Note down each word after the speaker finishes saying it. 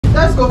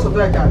let's go to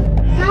bed, Dad.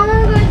 I want to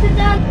go to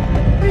Dad.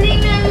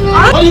 Leave me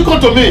alone. Why you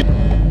come to me?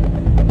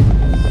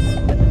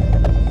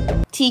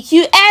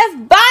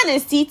 TQF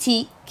bonnets,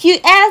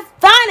 TQF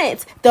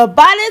bonnets, the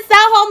bonnets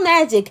that hold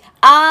magic,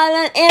 all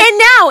on. And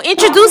now,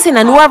 introducing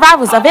a new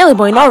arrivals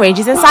available in all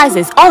ranges and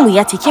sizes, only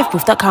at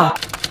tqfbooth.com.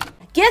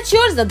 Get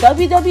yours at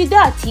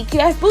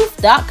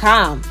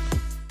www.tqfbooth.com.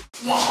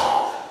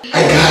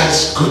 Hi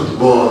guys, good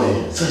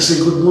morning. So I say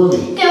good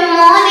morning. Good morning.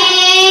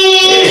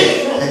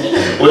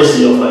 Where's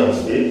your flight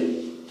today?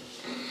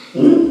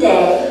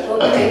 Dad,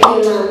 what are you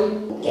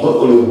doing? Not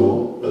only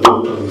more, but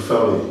also the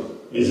family,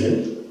 isn't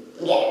it?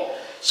 Yeah.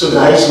 So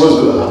guys, what's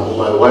going to happen?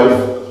 My wife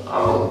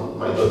and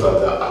my daughter,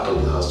 they are out of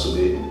the house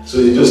today. So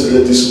they just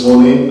left this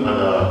morning and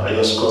I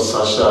just called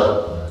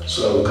Sasha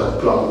so that we can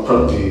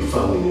plan the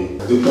family.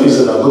 The plan is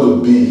that I'm going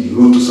to be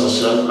rude to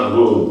Sasha and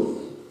go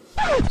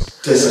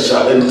tell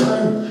Sasha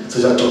anytime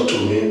Sasha talk to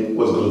me,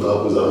 what's going to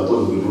happen is that I'm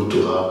going to be rude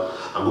to her.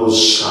 I'm going to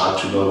shout,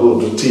 I'm going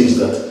to do things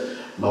that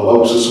my wife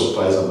was so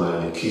surprised and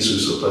my kids will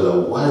be surprised that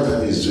why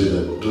Daddy is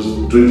doing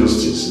those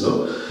things,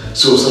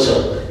 So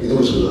Sasha, you know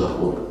what's going to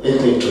happen?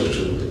 Anytime you talk to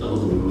me, I'm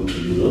going to be rude to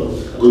you, I'm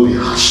going to be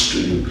harsh to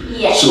you.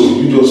 Yeah. So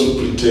you just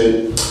pretend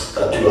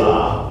that you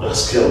are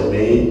scared of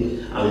me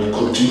and you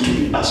continue to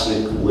be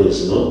asking words,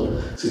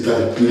 Say,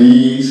 Daddy,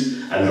 please,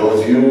 I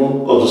love you,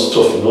 all those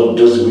stuff,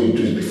 just the way you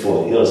do it before,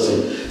 you know what I'm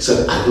saying? So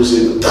I go say,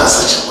 That's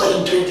Sasha, why are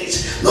you doing this?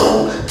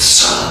 No,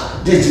 sir,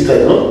 this,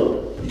 that,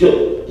 Do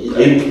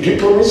you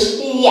promise?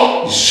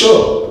 Yeah. You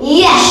sure?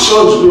 Yeah. You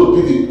sure you will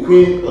be the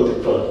queen of the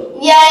plan?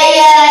 Yeah.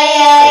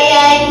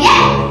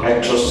 I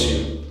trust you.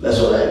 That's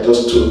what I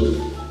just told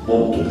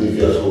Mom to leave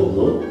you at home,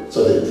 so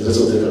that the rest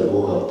of them can go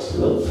out,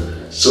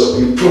 So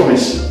you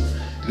promise,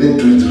 let's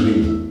do it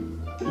real.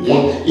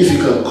 Yeah. If you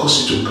can cause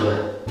you to cry,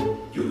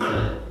 you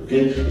cry,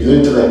 okay? You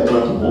don't tell like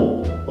prank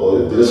Mom or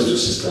the rest of your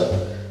sister,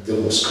 they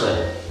must cry.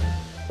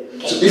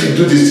 Okay. So if you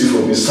do this thing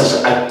for me,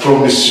 Sasha, I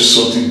promise you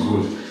something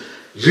good.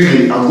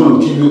 Really, I'm going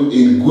to give you a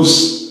good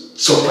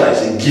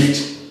surprise, a gift.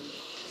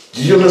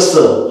 Do you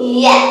understand?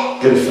 Yeah.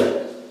 Get it fine.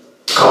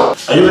 Come.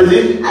 Are you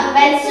ready? I'm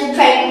ready to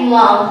prank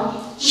Mom.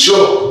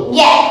 Sure.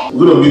 Yeah.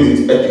 We're going to make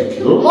it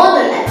epic, More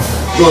than that.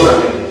 More than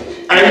epic.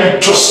 I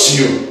trust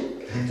you.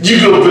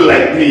 You're going to be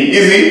like me,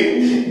 easy?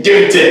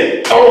 Give it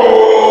 10.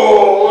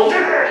 Oh,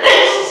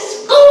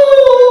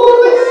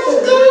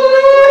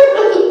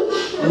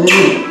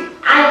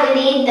 I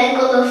believe they're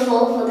going to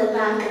fall for the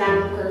bank and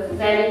I'm a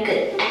very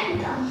good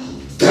actor.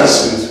 That's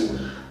it.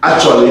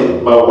 Actually,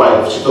 my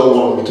wife, she don't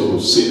want me to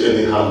say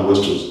any hard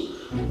words to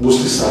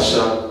mostly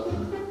Sasha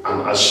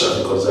and Asha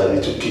because they're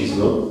little kids,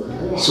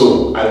 Yeah.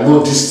 So I know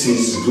these things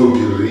is going to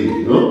be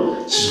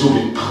real, She's going to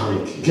be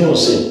panic. You get what I'm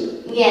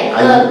saying?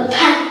 Yeah,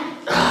 panic.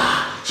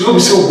 She's going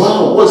to be saying,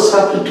 wow, what's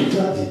happening to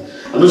Daddy?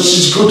 I know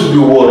she's going to be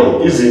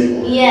worried, is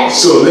it? Yeah.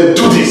 So let's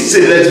do this.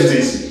 Say, let's do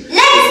this.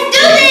 Let's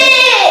do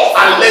this!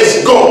 And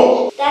let's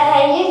go. Dad,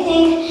 how do you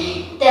think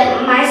that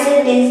my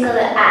siblings going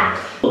to act?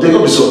 They're going to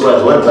be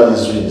surprised why Dad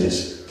is doing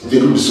this. They're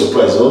going to be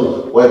surprised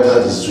why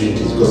Dad is doing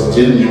this because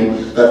they knew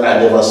that I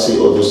never say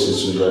all those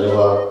things to you. I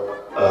never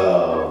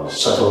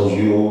shut on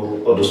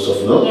you, all those stuff,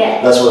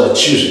 Yeah. That's what I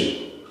choose.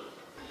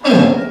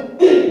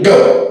 Go.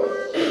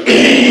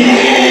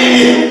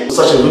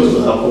 Such a thing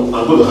will happen.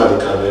 I'm going to have the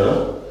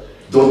camera.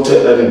 Don't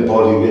tell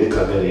anybody where the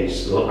camera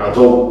is. I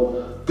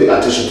don't pay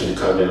attention to the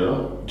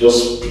camera.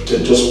 Just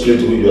pretend, just play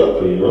the way you are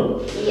playing.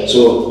 Yeah. So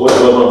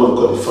whatever I'm going to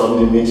call the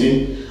family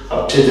meeting,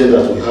 I'll tell them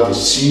that we have a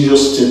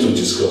serious thing to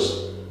discuss.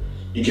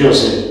 You get what I'm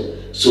saying?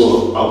 So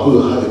I'm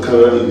going to have the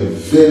camera in a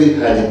very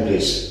hiding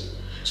place.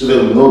 So they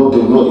will not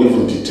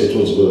even detect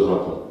what's going to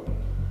happen.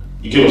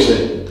 You get what I'm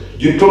saying?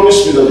 You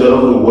promise me that you're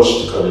not going to watch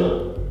the camera.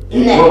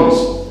 You promise?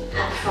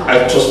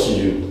 I trust in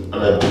you and I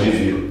believe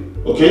you.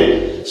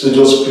 Okay? So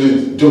just play,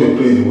 don't be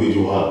playing the way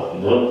you are,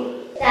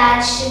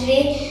 Dad, should we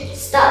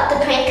start the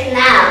prank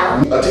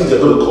now? I think they're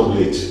going to come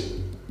late.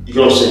 You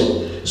get what I'm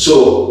saying? So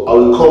I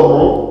will call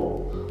Mom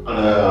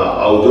and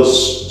I'll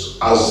just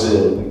ask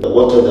them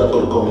what time they're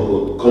going to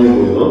come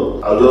in,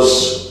 I'll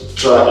just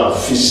try and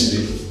fix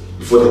it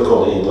before they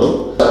come in,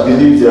 I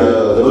believe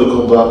they're going to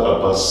come back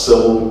about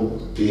 7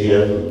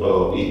 p.m.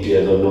 or 8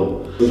 p.m. I don't know.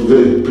 It's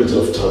very plenty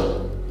of time.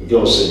 You get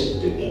what I'm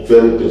saying?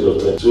 Very plenty of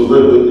time. So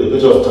very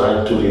plenty of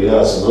time to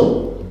relax,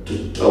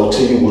 I'll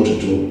tell you what to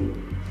do.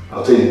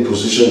 I'll tell you the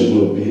position you're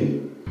going to be.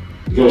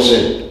 You get what I'm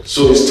saying? So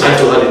it's time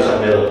to have the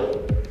camera.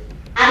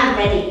 I'm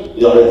ready.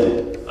 You're ready.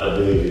 I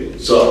believe you.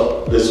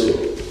 So let's go.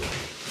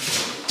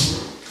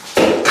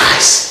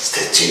 Guys,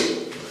 stay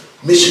tuned.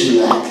 Make sure you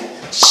like,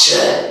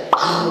 share,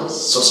 and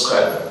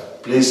subscribe.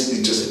 Please,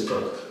 it's just a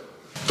prank.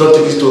 Don't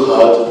take it too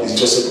hard, it's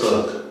just a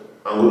prank.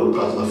 I'm going to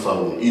prank my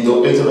family.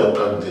 Anything I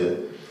prank them,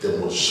 they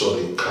must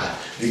surely cry.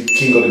 The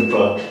king of the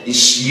prank is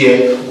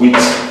here with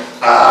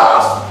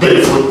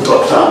beautiful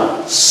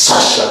daughter,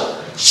 Sasha.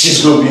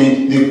 She's going to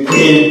be the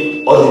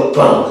queen of the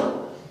prank.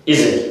 Is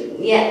it?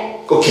 Yeah.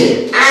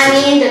 Okay. I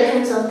mean the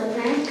prince of the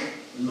prank?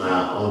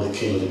 Nah, I'm the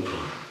king of the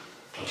prank.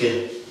 Okay?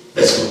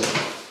 Let's go.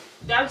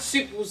 that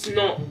soup was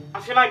not.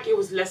 I feel like it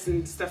was less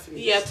than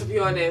Stephanie's. Yeah, to be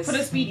honest. For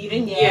the speed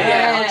eating,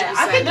 Yeah,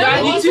 I think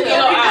that you took a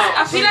lot out.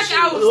 I feel like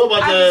I was. What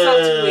about I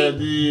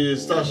the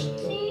starch?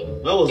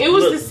 It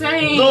was the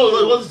same. No,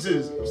 it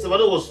wasn't.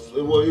 Stefano was.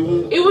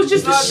 It was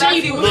just the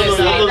shade. No, I'm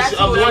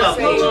the one that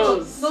cut it.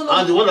 No.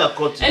 I'm the one that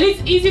cut it. And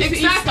it's easy to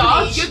eat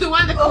starch. You're the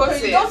one that cut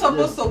it. You're not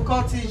supposed to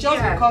cut it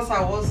just because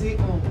I wasn't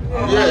home. I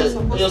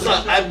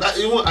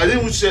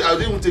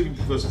didn't even take it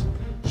first.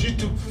 She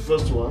took the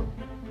first one,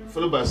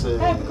 followed by saying.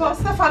 Hey, because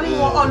Stephanie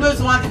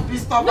always want to be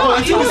stuff. No,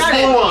 it was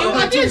small one.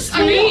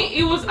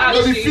 It was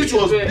actually. The fish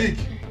was big.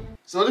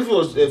 So the fish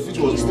was big.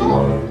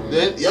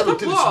 Then you have to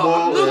take the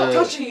small. No,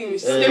 touching you.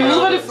 They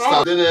moved it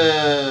from. Then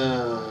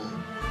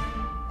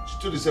she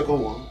took the second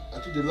one. I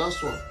took the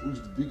last one, which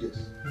is the biggest.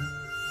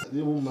 I didn't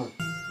even mind.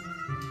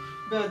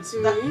 But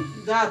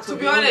to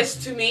be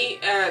honest, to me,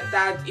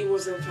 that it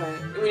wasn't fair.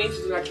 We need to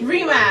do like a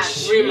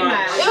rematch. It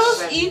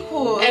was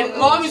equal. And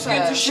mom is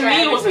going to share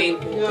everything.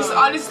 Because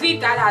honestly,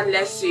 dad had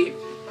less soup.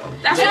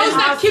 That's why I was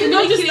like, keep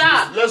not just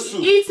that. Less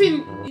soup.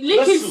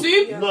 Licking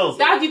soup. No.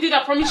 Dad, you did.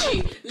 I promise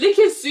you.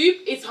 Licking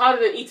soup is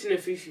harder than eating a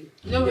fufu.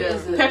 No, it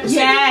isn't. Pepper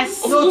yes.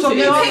 soup. No, to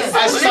be honest.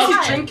 Unless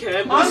you drink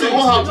it. Listen,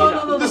 what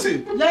happened? No.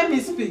 Listen. Let me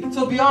speak.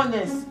 To be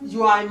honest,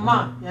 you are a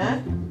man.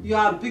 Yeah. You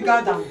are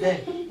bigger than them.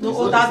 No,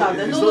 older than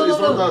them. No. It's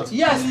not that.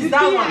 Yes, it's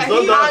that one. It's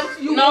not that.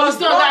 No, it's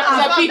not that.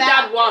 Because I beat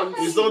Dad once.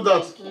 It's not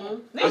that.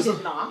 No, you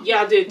did not.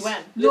 Yeah, I did. When?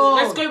 No.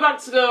 Let's go back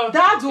to the.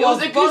 Dad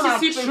was a born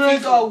piece and of soup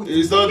trained all with.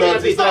 It's not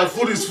that. It's not.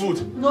 Food is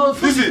food. No,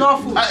 food is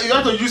not food. You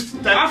have to use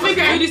time. I think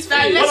I use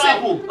this food. What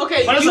happened?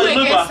 Okay, Vanessa, you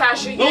remember, against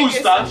Sasha. when You we against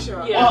start,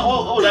 Sasha. Yeah.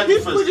 what I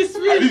did first?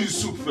 I did the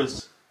soup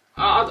first.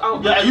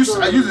 I used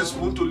the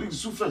spoon to lick the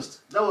soup first.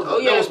 That was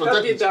my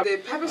technique.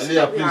 The pepper soup Aliyah,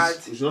 that we had.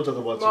 please, we should not talk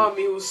about it. Mom,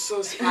 it was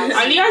so spicy.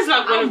 Aliyah's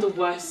like one of the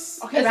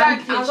worst. Okay,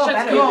 exactly. I'll go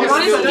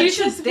better.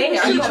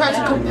 You tried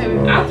to compare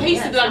it. I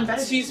tasted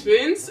like 2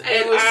 spoons and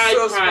It was I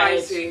so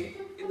cried. spicy.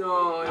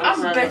 No,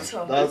 I'm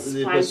better. That's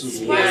the best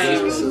soup. Yeah,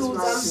 it was so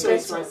so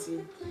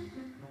spicy.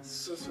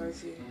 So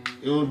spicy.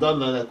 Even that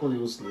night I couldn't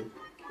even sleep.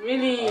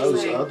 Really?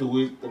 I had to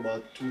wait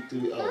about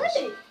 2-3 hours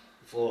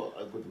before I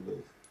go to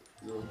bed.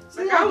 You know.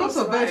 See, I go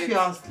to bed if you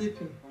are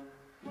sleeping.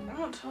 I'm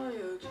not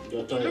tired.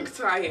 You're You tired. look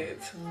tired.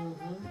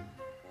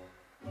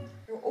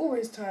 You're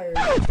always tired.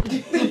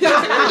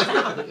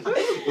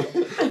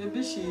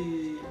 Maybe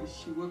she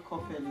woke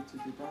up early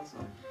today, that's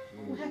why.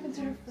 What happened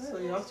to her foot? So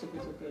you have to go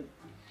to bed.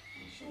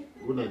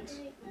 Good night.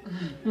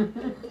 I'm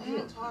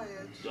not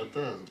tired. You're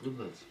tired. Good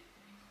night.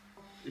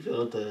 If you're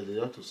not tired, you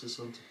have to say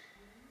something.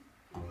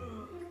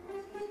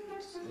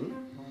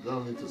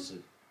 Don't need to say.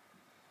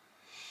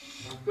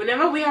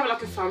 Whenever we have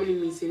like a family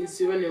meeting,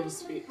 Sue never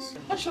speaks.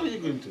 What show are you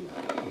going to?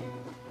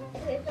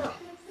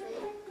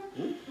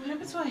 What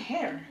happened to her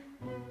hair?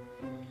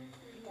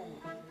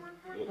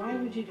 Why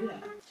would you do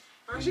that?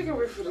 I actually can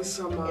wait for the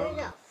summer.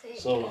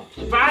 Summer.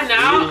 Right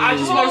now, I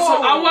just want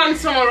some. I want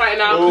summer right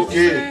now.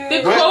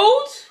 Okay. The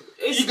cold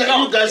is You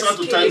guys have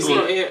to thank it's not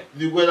God. here.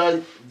 The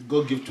weather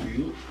God give to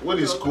you. When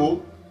it's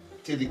cold,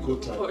 take the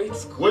cold time. Oh,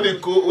 it's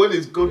cold. When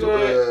it's cold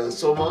to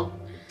summer,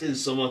 take the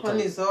summer time.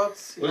 When it's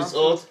hot, When it's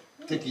hot,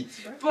 take it.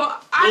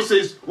 But Don't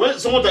say when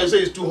sometimes you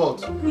say it's too hot.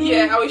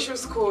 yeah, I wish it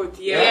was cold.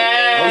 Yeah.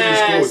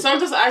 Yeah. cold.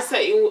 Sometimes I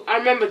say I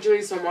remember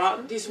during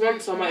summer. This one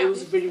summer it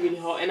was really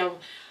hot, and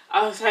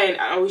I was saying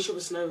I wish it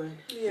was snowing.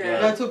 Yeah.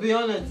 But to be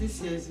honest,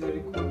 this year is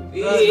very cold.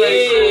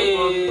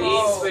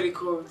 It's very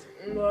cold.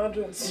 No, I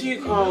don't.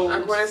 Too cold.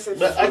 Like when I said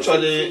But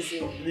actually,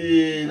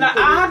 Like I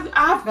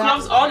have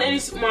gloves on,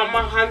 and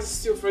my hands are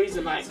still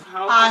freezing. Like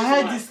how? I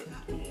heard this.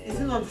 Is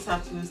it not this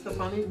afternoon?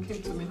 Stephanie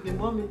came to me. Hey,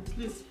 mommy,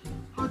 please.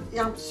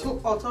 I'm so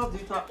hot of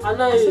it. I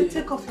know. I said,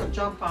 take off your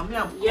jumper. Me,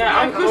 I'm Yeah,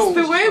 I'm Because cold.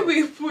 the way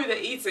we put the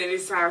eat in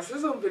this house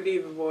is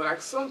unbelievable.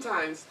 Like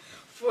sometimes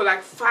for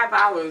like 5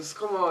 hours.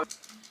 Come on.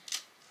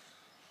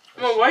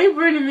 Mom, why are you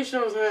burning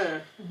Michelle's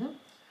hair?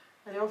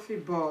 I don't feel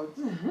bored.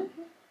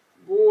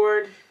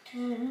 Bored.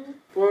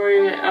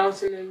 Boring it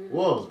out in the...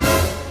 what?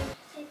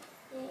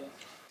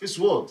 It's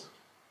what?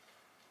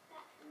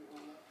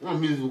 We're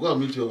gonna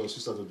meet your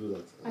sister to do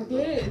that. I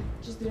did.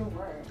 Just didn't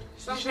work.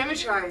 Stop, let me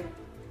try.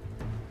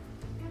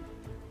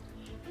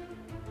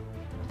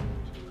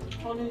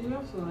 Honey, you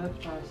have to help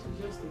try.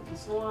 So just think.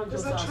 Someone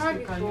Because just I asked tried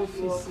you, can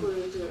before, you fix but I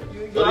it? couldn't do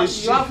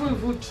it. You haven't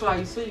even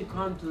tried, so you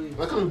can't do it.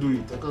 I can't do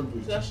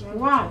it.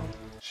 Wow.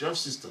 She has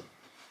sister.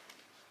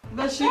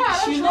 But she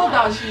know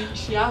that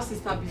she has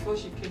sister before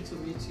she came to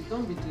meet you.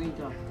 Don't be doing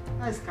that.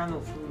 That's kind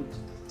of rude.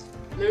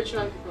 Let me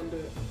try if you can do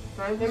it.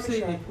 Try to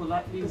say it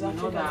politely, you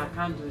know that I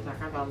can't do it,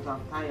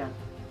 I'm tired.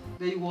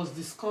 But he was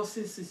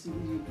discussing since he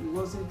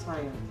wasn't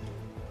tired.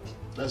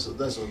 That's on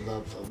that.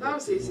 That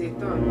was easy.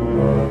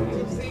 Done. Did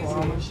it for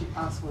her when she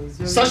asked for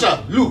it.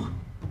 Sasha, look,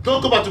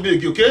 don't come back to me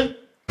again, okay?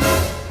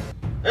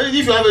 And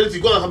if you have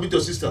anything, go and meet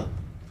your sister.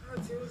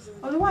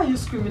 Oh, why are you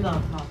screaming at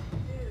her?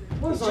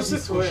 What's all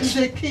this for? She's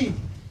a kid.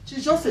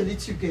 She's just a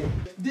little girl.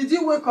 Did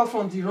you wake up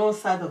from the wrong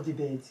side of the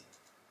bed?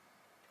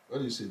 Why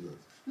do you say that?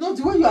 No,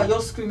 the way you are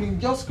just screaming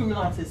at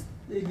a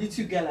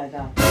little girl like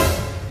that.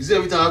 Is it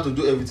every time I have to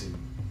do everything?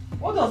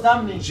 What does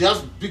that mean? She has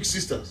big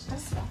sisters.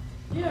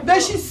 Yeah,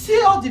 But she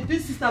see all the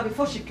big sisters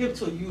before she came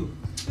to you.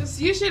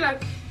 it's usually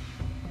like.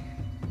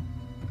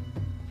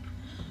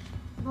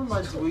 I don't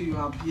like the way you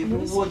are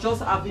behaving. We were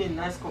just having a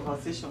nice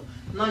conversation.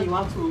 Now you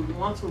want to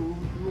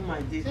ruin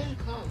my day.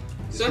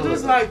 So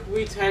just like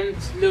we turn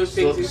little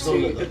things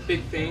into a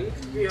big thing.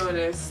 To be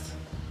honest.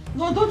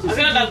 No, don't you I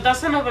see? feel like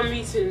that's another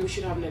meeting we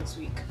should have next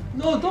week.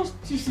 No, don't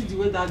you see the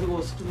way Daddy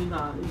was screaming at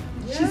her?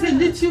 Yeah. She's a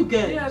little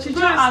girl. Yeah, she just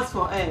because asked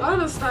for I her.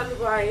 understand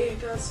why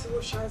that's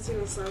what shouting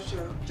and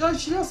such.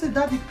 She just said,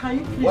 Daddy, can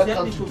you please Why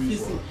help me can't to you do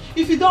fix it? it?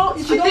 If you don't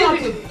have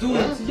to do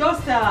Yeah. it,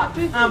 just tell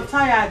her, I'm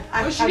tired.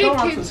 I But she don't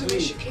want came to to do me.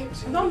 it. She came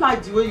to I me. don't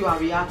like the way you are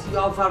reacting. You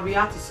are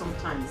overreacting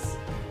sometimes.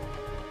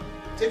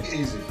 Take it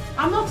easy.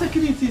 I'm not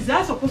taking it easy.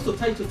 I'm supposed to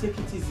tell you to take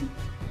it easy.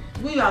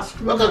 The way you are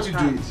screaming. Why can't you at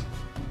do her.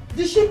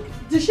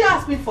 it? Did she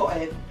ask me for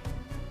help?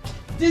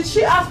 Did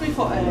she ask me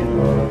for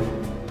help?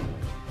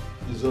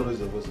 It's always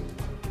the person.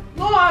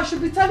 No, I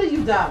should be telling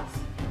you that.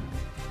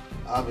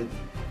 I haven't.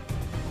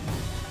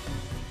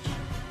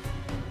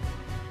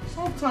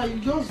 Sometimes you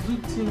just do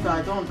things that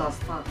I don't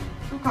understand.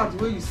 Look at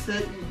the way you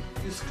said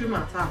you scream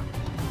at her.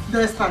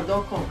 Next time,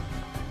 don't come.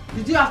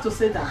 Did you have to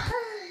say that?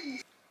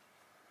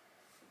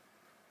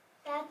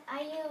 Dad,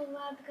 are you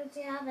alright because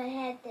you have a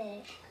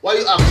headache? Why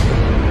you asking?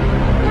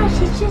 Yeah,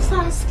 she's just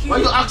asking. Why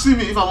you asking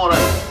me if I'm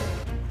alright?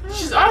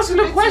 She's asking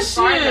a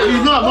question. You know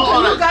I'm not Okay, you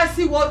alright. guys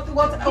see what I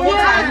was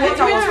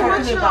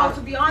talking about.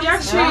 To be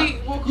honest, actually,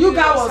 You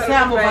guys was saying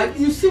I'm over.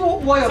 You see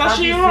what your So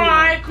daddy she is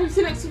alright? Come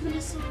sit next to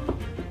Vanessa.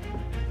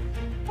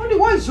 Honey,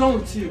 what is wrong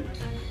with you?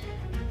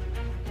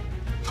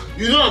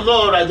 You know I'm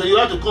not alright, then you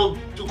have to come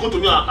to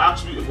me and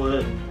ask me for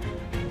help.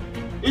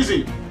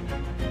 Easy.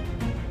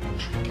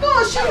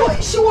 No,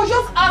 she was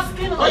just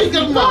asking. Why you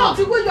getting No, mad?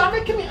 the way you are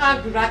making me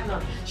angry right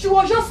now. She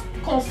was just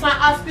concerned,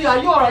 asking, are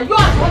you alright? You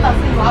are the one that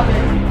said you have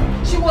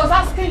it. She was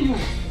asking you.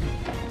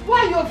 Why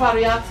are you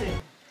overreacting?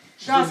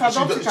 Guys, I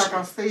don't think I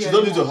can stay here. She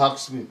don't need to anymore.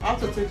 ask me. I have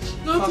to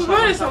take. No, to be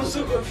honest, I'm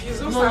so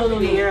confused. What's No, no, no,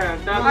 happening no. here?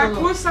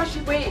 Like, what's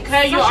Sashi? Wait,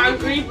 Okay, you're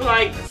angry, but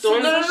like,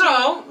 don't.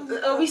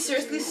 No. Are we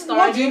seriously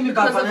What do you starting mean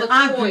by because of the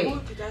angry?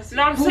 toy?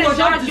 No, I'm We saying were just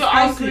that you're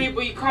discussing. angry,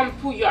 but you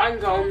can't put your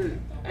anger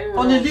on anyone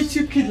On a else.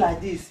 little kid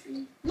like this.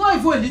 Not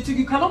even a little,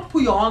 you cannot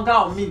put your anger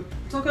on me.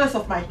 Talk less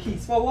of my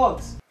kids. For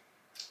what?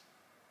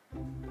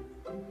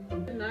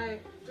 Good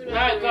night.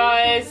 Night,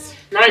 guys.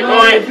 Night, No,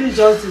 night. it's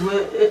just the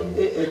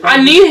way.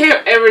 I need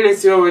Erin and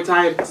Sierra all the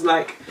time. It's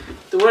like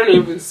they weren't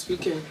even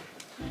speaking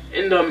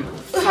in the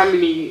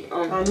family.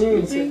 I knew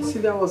it.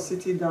 Celia was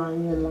sitting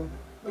down here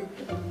like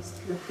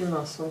sleeping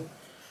or so.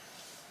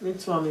 Me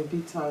too, I'm a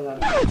bit tired.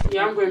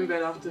 Yeah, I'm going to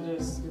bed after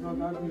this. You know,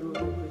 that will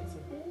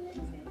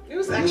be It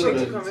was actually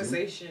a good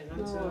conversation.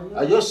 no,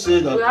 I just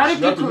said that We had a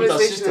she had good to meet her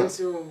conversation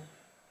sister. until.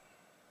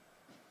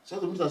 She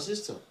had to meet her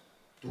sister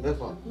to help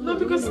her. No,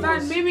 because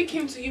Dad maybe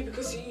came to you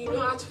because you know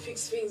how to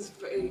fix things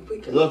very You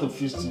quickly. don't have to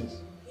fix things.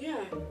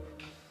 Yeah.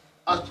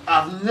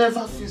 I've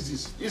never fixed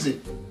this. Is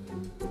it?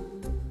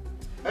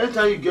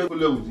 Anytime you get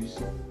problem with this,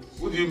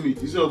 who do you meet?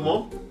 Is it your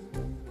mom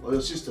or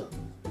your sister?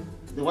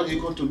 Then why do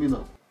you come to me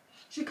now?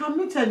 She can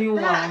meet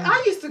anyone.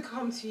 I used to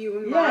come to you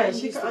and Yeah,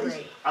 she can.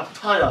 I'm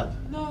tired.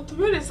 No, to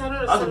be honest, I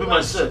don't I have to be understand why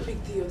it's myself. a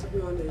big deal, to be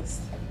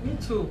honest. Me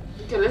too.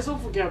 Okay, let's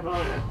not forget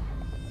about it.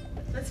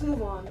 Let's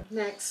move on.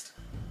 Next.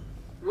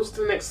 What's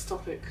the next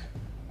topic?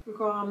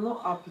 Because I'm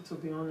not happy, to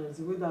be honest.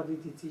 The way that they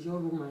did it, your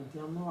room, my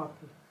dear, I'm not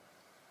happy.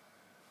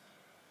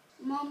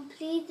 Mom,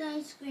 please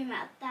don't scream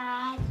at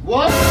Dad.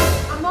 What?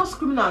 I'm not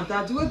screaming at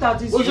that. The way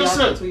that is What you reacting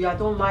said? to you, I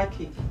don't like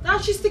it.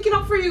 Dad, she's sticking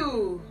up for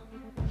you.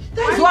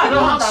 That's Why why I did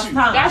don't I ask you?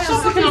 understand. That's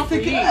just Somebody's sticking up for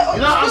thinking, you. "Eh,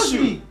 Did I ask excuse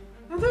you?" me.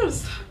 I don't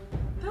understand.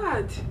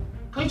 Dad.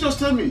 Can you just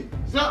tell me?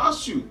 Did I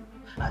ask you?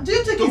 Do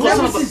you think Don't it's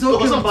go everything's some- don't go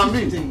okay some with by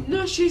you me. today?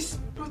 No, she's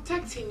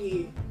protecting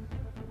you.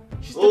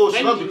 She's Oh,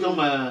 she not defending become you.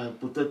 my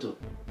potato.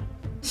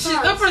 She's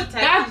not protected.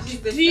 Dad, She's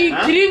did you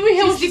Huh? even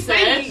hear what she She's said?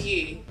 defending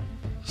you.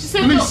 She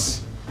said,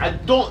 Please, I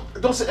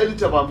don't say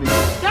anything about me.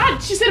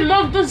 Dad, she said,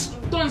 Mom,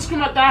 don't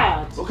scream at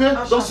Dad. Okay?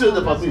 Don't say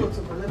anything about Let's me. go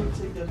to bed. Let me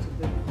take them to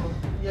bed.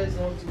 Yes,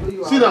 no, the way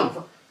you Sit are.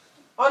 down.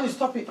 Honey,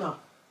 stop it now.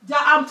 Yeah,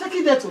 I'm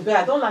taking them to bed.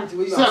 I don't like the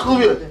way you Sir, are. come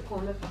here.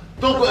 Come,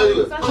 Don't go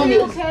anywhere. Come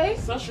here. Okay?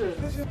 Sasha.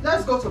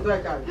 let's go to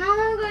bed, guys. Mom,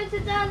 I'm going to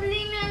Dad. Leave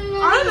me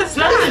alone. I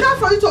understand. It's time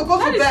for you to go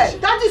to That is-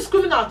 bed. Daddy is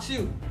screaming at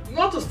you. You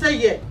want to stay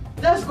here?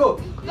 Let's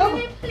go.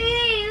 Mommy,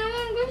 please. I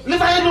want to go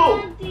Leave her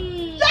alone.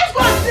 Daddy. Let's go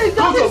and sleep.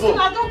 Go Daddy to is screaming.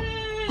 bed. I don't.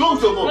 Go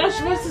to your Well, mom.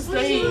 she wants to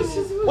stay.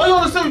 Why you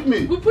want to stay with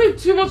me? We put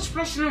too much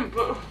pressure on,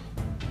 but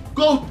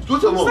Go to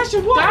your mom.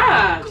 Sasha, what?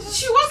 Dad,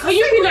 She wants can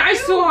you be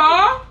nice to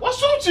her?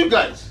 What's wrong with you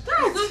guys?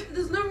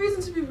 There's no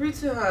reason to be rude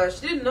to her.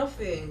 She did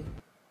nothing.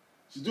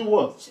 She do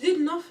what? She did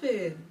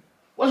nothing.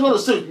 Why you want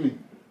to stay with me?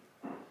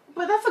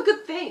 But that's a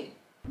good thing.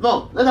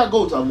 No, let her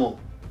go to her mom.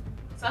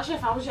 Sasha,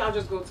 if I was you, I'll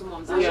just go to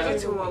Mom's. Sasha, Yeah. go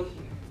to Mom.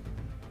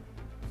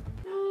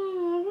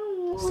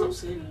 Stop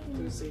saying that.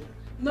 Don't say that.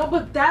 No,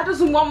 but Dad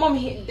doesn't want Mom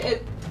here.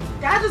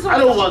 Dad doesn't I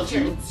don't want want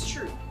here. you. It's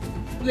true.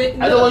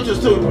 I don't want you to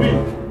stay with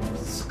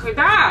me.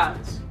 Dad.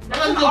 Why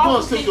don't you go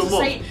and stay with your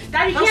mom?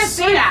 Dad, you That's can't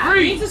so say that.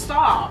 rude. You need to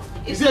stop.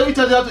 Is it every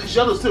time she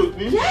has to stay with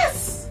me?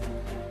 Yes!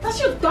 That's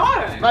your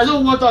daughter. I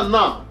don't want her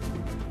now.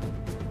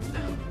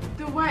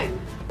 The wine.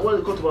 I want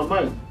to come to my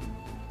mind.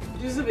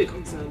 This is a bit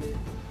concerning.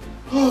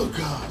 Oh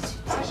God.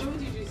 Sasha, what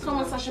did you do? Come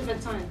on, Sasha,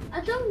 bedtime.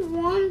 I don't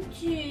want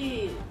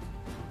to.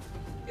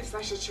 It's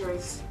Sasha's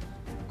choice.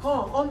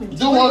 Come on, You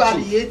don't want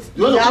to. You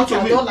want to come to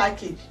I me? don't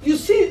like it. You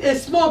see a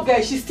small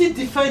girl, she's still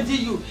defending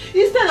you.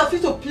 Instead of you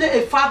to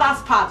play a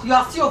father's part, you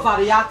are still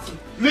overreacting.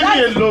 Leave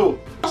me alone.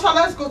 Sasha,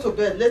 let's go to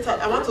bed later.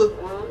 I want to.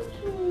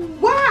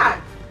 Why?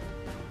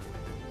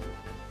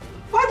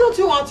 Why don't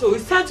you want to?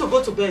 It's time to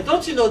go to bed.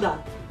 Don't you know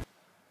that?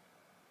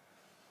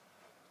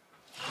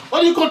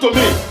 Why do you come to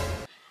me?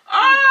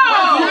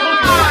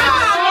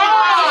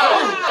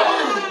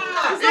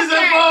 He's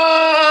a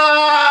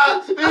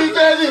boy!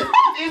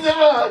 He's a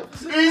boy!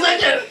 He's a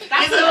kid!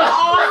 He's a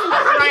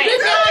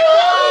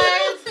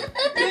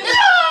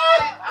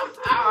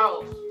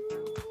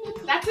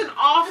That's an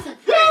awful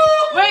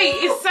prank.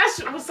 Wait,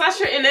 was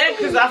Sasha in it?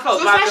 Because I felt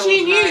So bad. Sasha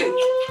knew.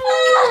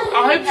 I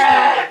hope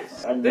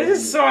she. This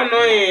is so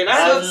annoying.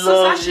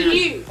 So Sasha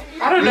knew.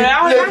 I don't know.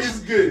 Play this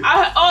game.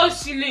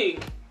 She knew.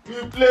 We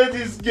play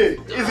this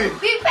game. Is it?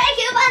 We break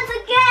it once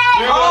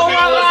again. Oh my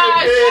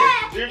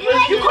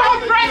gosh. You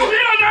can't break me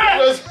on that.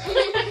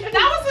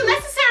 That wasn't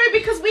necessary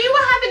because we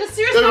were having a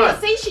serious Come on.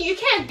 conversation. You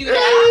can't do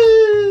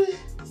that.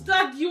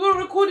 Dad, you were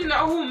recording that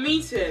whole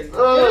meeting.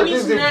 Oh, you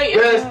this don't is need the to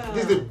know. best.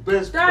 This is the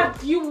best.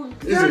 Dad, you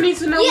Is don't it? need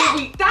to know what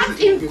we. That's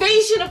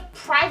invasion of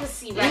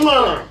privacy, right?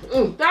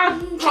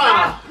 Dad.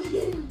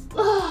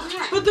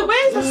 But the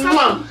way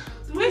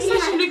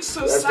Sasha looks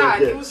so That's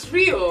sad, okay. it was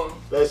real.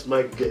 That's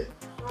my girl.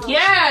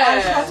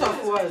 Yeah. Shut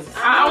up, words.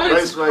 I wanted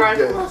That's to my cry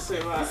girl. for her so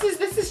bad.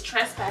 This is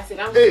trespassing.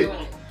 I'm Hey. doing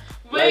it.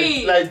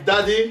 Wait. Like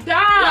daddy.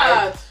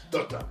 Dad. Like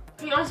daughter.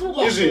 Can you answer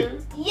what Is it?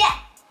 question? Yeah.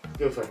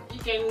 Go fine. You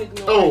can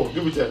ignore. Oh,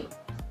 give me 10.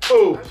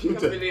 Oh, I give me can't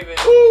 10. believe it.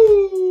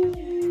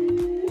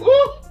 Ooh.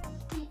 Ooh.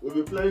 We'll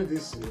be playing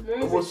this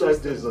almost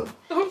 5 days now.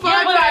 Yeah, but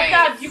like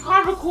Dad, you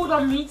can't record a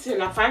meeting,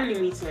 a family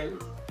meeting.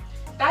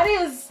 That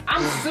is,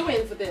 I'm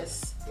suing for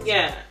this.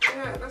 Yeah.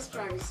 Yeah, that's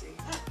privacy.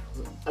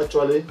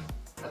 Actually,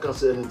 I can't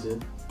say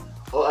anything.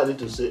 All I need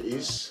to say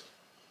is,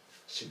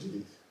 she did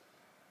it.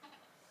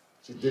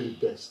 She did it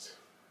best.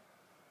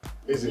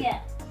 Is it? Yeah.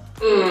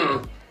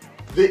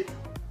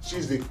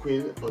 She's the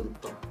queen of the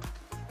top.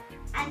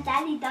 And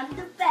Daddy done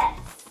the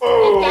best.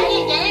 Oh.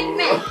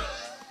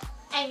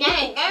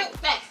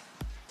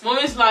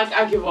 Mommy's like,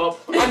 I give up.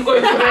 I'm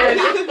going to bed.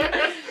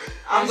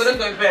 I'm gonna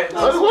go to bed.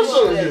 What's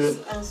wrong with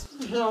you? I'm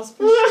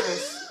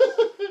speechless.